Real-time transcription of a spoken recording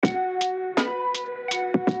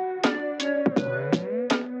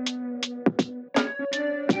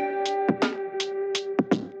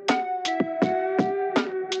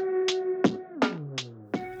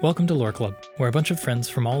Welcome to Lore Club, where a bunch of friends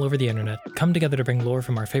from all over the internet come together to bring lore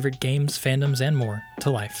from our favorite games, fandoms, and more to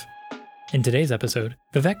life. In today's episode,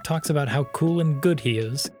 Vivec talks about how cool and good he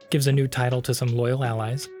is, gives a new title to some loyal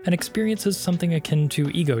allies, and experiences something akin to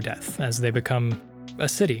ego death as they become a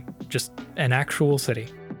city, just an actual city.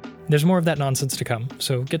 There's more of that nonsense to come,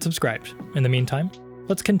 so get subscribed. In the meantime,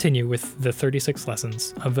 let's continue with the 36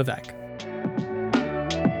 lessons of Vivec.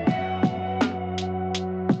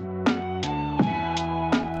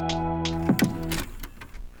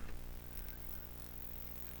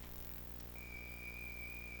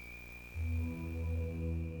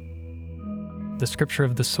 The Scripture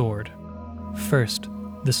of the Sword. First,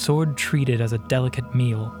 the sword treated as a delicate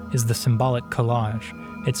meal is the symbolic collage.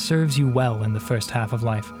 It serves you well in the first half of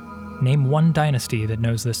life. Name one dynasty that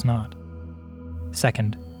knows this not.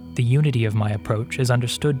 Second, the unity of my approach is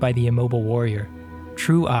understood by the immobile warrior.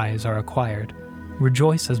 True eyes are acquired.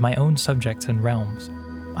 Rejoice as my own subjects and realms.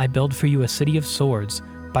 I build for you a city of swords,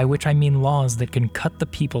 by which I mean laws that can cut the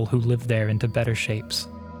people who live there into better shapes.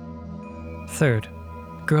 Third,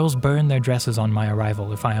 girls burn their dresses on my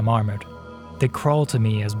arrival if I am armored. They crawl to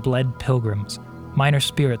me as bled pilgrims. Minor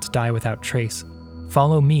spirits die without trace.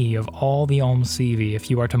 Follow me of all the Almsivi if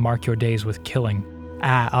you are to mark your days with killing.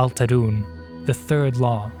 Al-Tarun, the third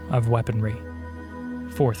law of weaponry.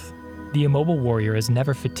 Fourth, the immobile warrior is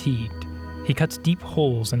never fatigued. He cuts deep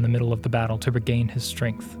holes in the middle of the battle to regain his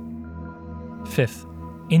strength. Fifth,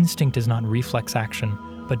 instinct is not reflex action,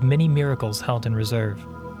 but many miracles held in reserve.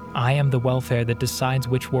 I am the welfare that decides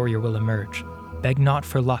which warrior will emerge. Beg not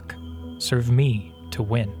for luck. Serve me to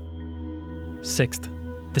win. Sixth,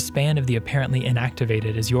 the span of the apparently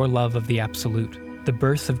inactivated is your love of the absolute. The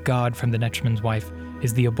birth of God from the Netchman's wife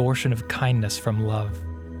is the abortion of kindness from love.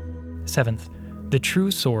 Seventh, the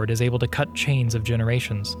true sword is able to cut chains of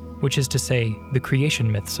generations, which is to say, the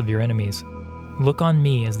creation myths of your enemies. Look on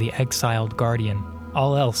me as the exiled guardian.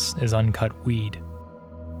 All else is uncut weed.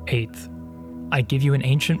 Eighth, I give you an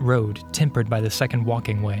ancient road tempered by the second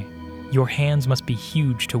walking way. Your hands must be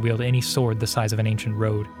huge to wield any sword the size of an ancient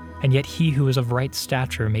road, and yet he who is of right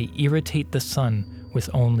stature may irritate the sun with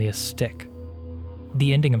only a stick.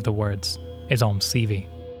 The ending of the words is Almsivi.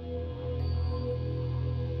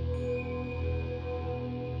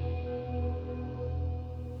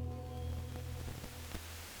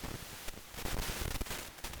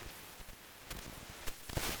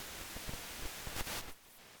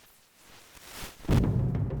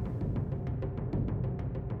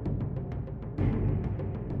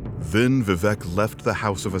 Then Vivec left the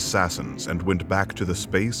House of Assassins and went back to the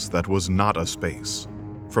space that was not a space.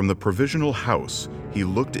 From the provisional house, he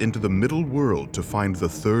looked into the middle world to find the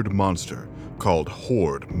third monster, called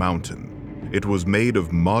Horde Mountain. It was made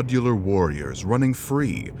of modular warriors running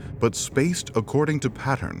free, but spaced according to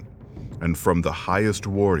pattern. And from the highest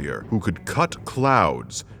warrior, who could cut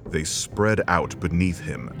clouds, they spread out beneath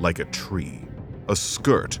him like a tree. A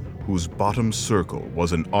skirt whose bottom circle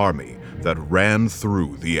was an army that ran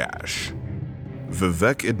through the ash.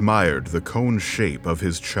 Vivec admired the cone shape of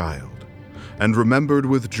his child, and remembered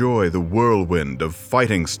with joy the whirlwind of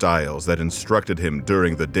fighting styles that instructed him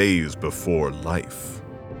during the days before life.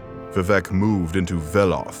 Vivec moved into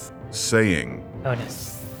Veloth, saying,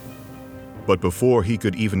 Bonus. But before he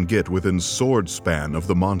could even get within sword span of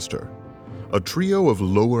the monster, a trio of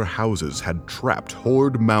lower houses had trapped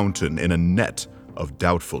Horde Mountain in a net of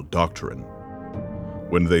doubtful doctrine.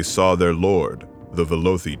 When they saw their lord, the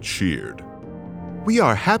Velothi cheered. "We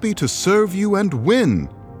are happy to serve you and win,"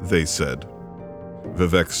 they said.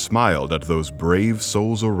 Vivec smiled at those brave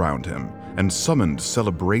souls around him and summoned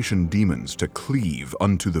celebration demons to cleave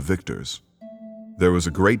unto the victors. There was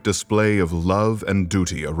a great display of love and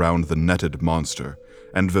duty around the netted monster,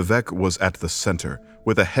 and Vivec was at the center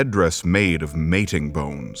with a headdress made of mating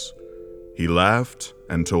bones. He laughed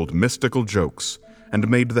and told mystical jokes, and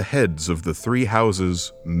made the heads of the three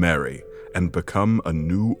houses merry and become a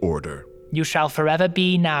new order. You shall forever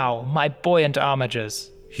be now, my buoyant armigers,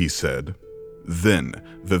 he said. Then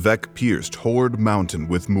Vivec pierced Horde Mountain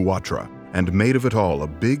with Muatra and made of it all a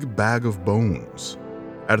big bag of bones.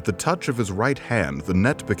 At the touch of his right hand, the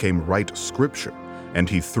net became right scripture, and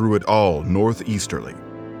he threw it all northeasterly.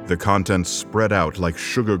 The contents spread out like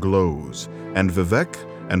sugar glows, and Vivec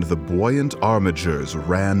and the buoyant armigers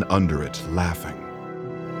ran under it, laughing.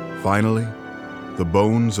 Finally, the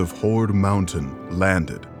bones of Horde Mountain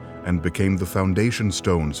landed and became the foundation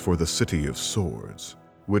stones for the City of Swords,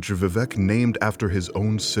 which Vivec named after his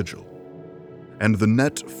own sigil. And the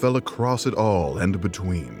net fell across it all and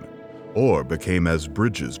between, or became as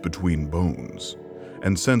bridges between bones.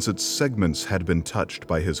 And since its segments had been touched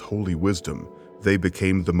by his holy wisdom, They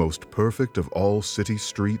became the most perfect of all city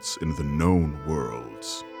streets in the known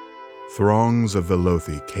worlds. Throngs of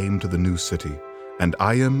Velothi came to the new city, and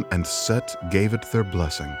Ayam and Set gave it their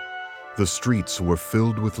blessing. The streets were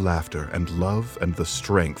filled with laughter and love and the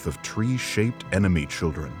strength of tree-shaped enemy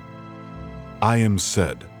children. Ayam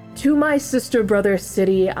said, "To my sister-brother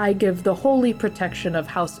city I give the holy protection of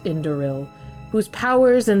House Indoril, whose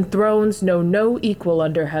powers and thrones know no equal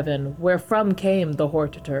under heaven, wherefrom came the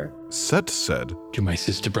Hortator." Set said, "To my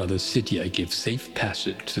sister-brother's city I give safe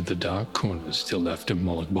passage to the dark corners still left of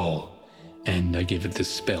Moloch Ball, and I give it this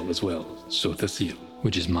spell as well, Sothasil,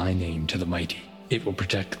 which is my name to the mighty. It will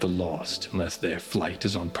protect the lost unless their flight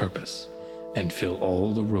is on purpose, and fill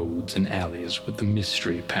all the roads and alleys with the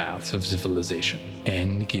mystery paths of civilization,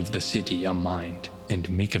 and give the city a mind, and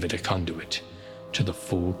make of it a conduit to the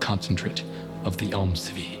full concentrate of the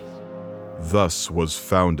Almsivi." Thus was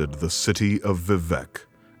founded the city of Vivec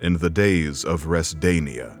in the days of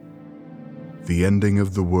Resdania. The ending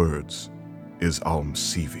of the words is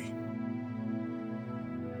Almsivi.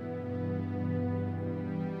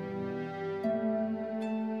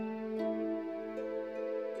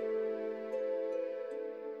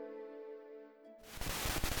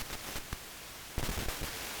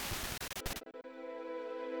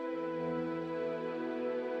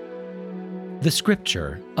 The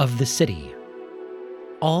Scripture of the City.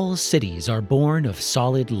 All cities are born of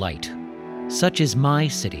solid light. Such is my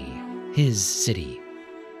city, his city.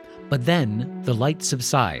 But then the light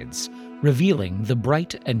subsides, revealing the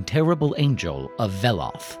bright and terrible angel of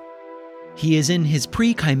Veloth. He is in his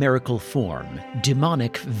pre-chimerical form,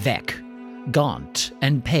 demonic Vec, gaunt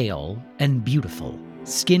and pale and beautiful,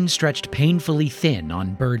 skin stretched painfully thin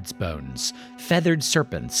on bird's bones, feathered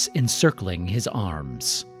serpents encircling his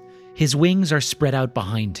arms. His wings are spread out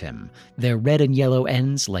behind him, their red and yellow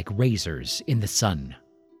ends like razors in the sun.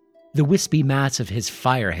 The wispy mass of his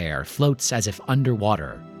fire hair floats as if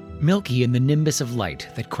underwater, milky in the nimbus of light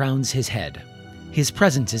that crowns his head. His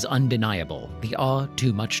presence is undeniable, the awe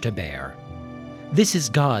too much to bear. This is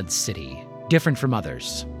God's city, different from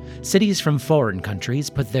others. Cities from foreign countries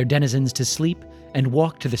put their denizens to sleep and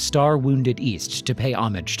walk to the star-wounded east to pay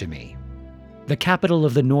homage to me. The capital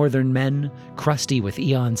of the northern men, crusty with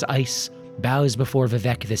eon's ice, bows before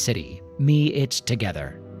Vivec the city, me it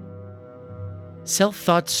together.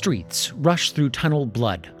 Self-thought streets rush through tunneled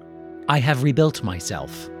blood. I have rebuilt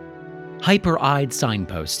myself. Hyper-eyed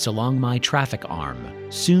signposts along my traffic arm,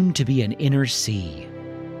 soon to be an inner sea.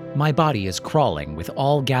 My body is crawling with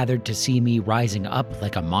all gathered to see me rising up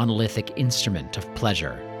like a monolithic instrument of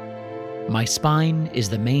pleasure. My spine is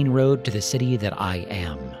the main road to the city that I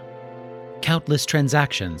am. Countless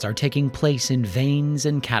transactions are taking place in veins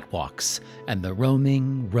and catwalks, and the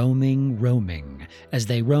roaming, as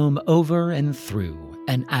they roam over and through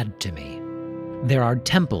and add to me. There are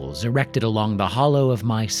temples erected along the hollow of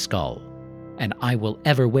my skull, and I will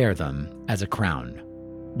ever wear them as a crown,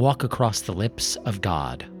 walk across the lips of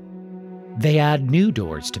God. They add new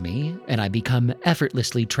doors to me, and I become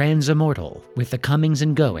effortlessly transimmortal with the comings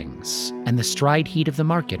and goings, and the stride heat of the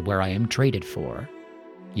market where I am traded for.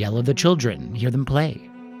 Yell of the children, hear them play.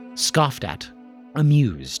 Scoffed at,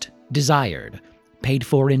 amused, desired, paid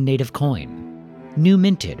for in native coin. New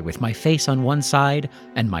minted with my face on one side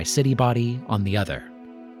and my city body on the other.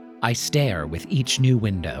 I stare with each new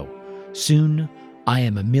window. Soon, I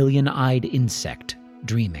am a million-eyed insect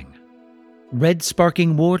dreaming. Red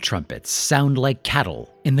sparking war trumpets sound like cattle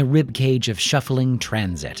in the ribcage of shuffling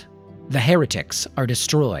transit. The heretics are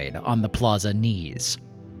destroyed on the plaza knees.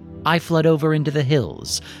 I flood over into the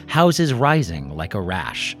hills, houses rising like a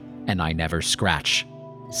rash, and I never scratch.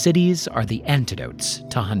 Cities are the antidotes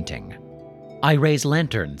to hunting. I raise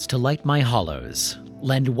lanterns to light my hollows,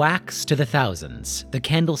 lend wax to the thousands, the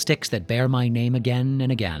candlesticks that bear my name again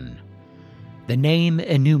and again. The name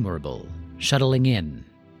innumerable, shuttling in,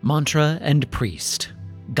 mantra and priest,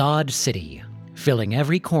 God City, filling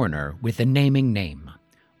every corner with the naming name,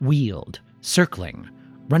 wheeled, circling,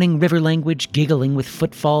 running river language, giggling with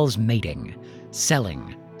footfalls, mating,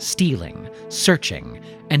 selling, stealing, searching,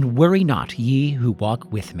 and worry not ye who walk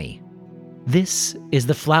with me. This is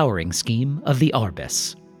the flowering scheme of the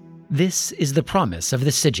Arbus. This is the promise of the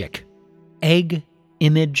Sijic. Egg,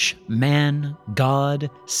 image, man, God,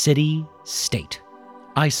 city, state.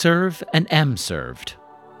 I serve and am served.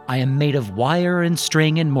 I am made of wire and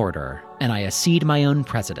string and mortar, and I accede my own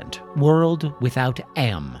president, world without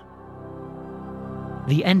am.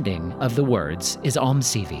 The ending of the words is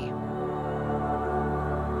Almsivi.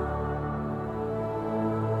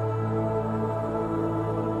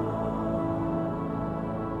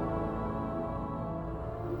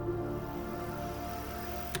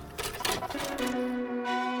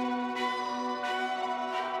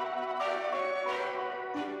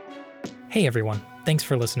 Hey everyone, thanks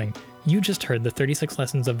for listening. You just heard the 36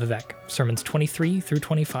 Lessons of Vivec, sermons 23 through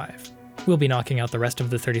 25. We'll be knocking out the rest of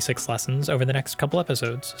the 36 lessons over the next couple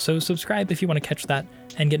episodes, so subscribe if you want to catch that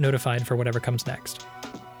and get notified for whatever comes next.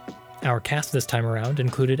 Our cast this time around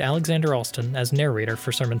included Alexander Alston as narrator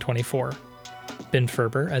for Sermon 24, Ben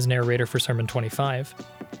Ferber as narrator for Sermon 25,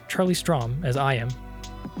 Charlie Strom as I Am,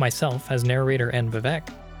 myself as narrator and Vivec,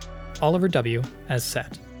 Oliver W. as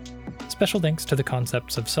Set. Special thanks to the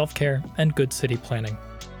concepts of self-care and good city planning.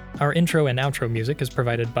 Our intro and outro music is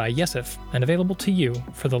provided by Yesif and available to you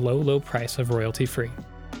for the low price of royalty-free.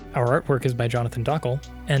 Our artwork is by Jonathan Dockel,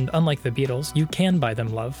 and unlike the Beatles, you can buy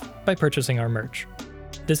them love by purchasing our merch.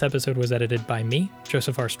 This episode was edited by me,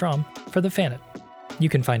 Joseph R. Strom, for The Fanet. You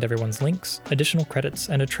can find everyone's links, additional credits,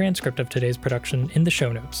 and a transcript of today's production in the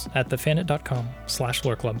show notes at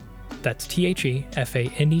thefanet.com/loreclub. That's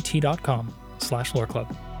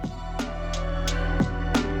TheFanet.com/loreclub.